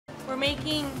We're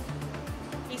making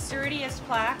a Cerridius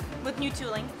plaque with new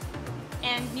tooling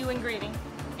and new engraving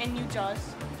and new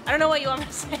jaws. I don't know what you want me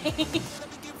to say.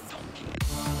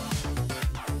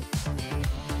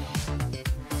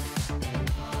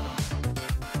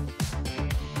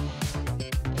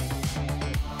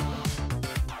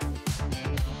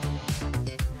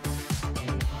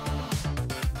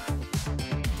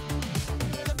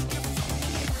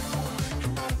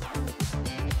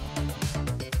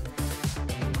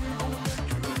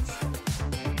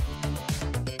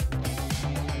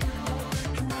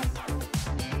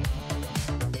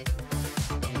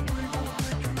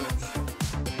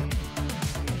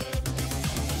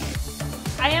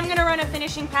 I am gonna run a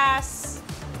finishing pass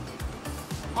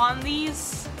on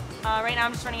these. Right now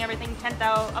I'm just running everything 10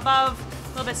 thou above, a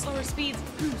little bit slower speeds.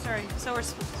 Sorry,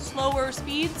 slower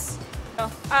speeds.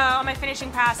 So, on my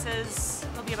finishing passes,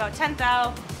 it'll be about 10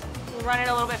 thou. We'll run it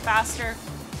a little bit faster,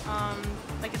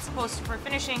 like it's supposed to for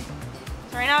finishing.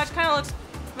 So right now it kind of looks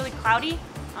really cloudy.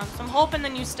 So I'm hoping the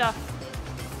new stuff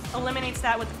eliminates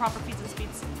that with the proper feeds and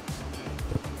speeds.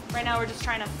 Right now we're just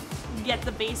trying to get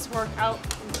the base work out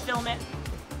and film it.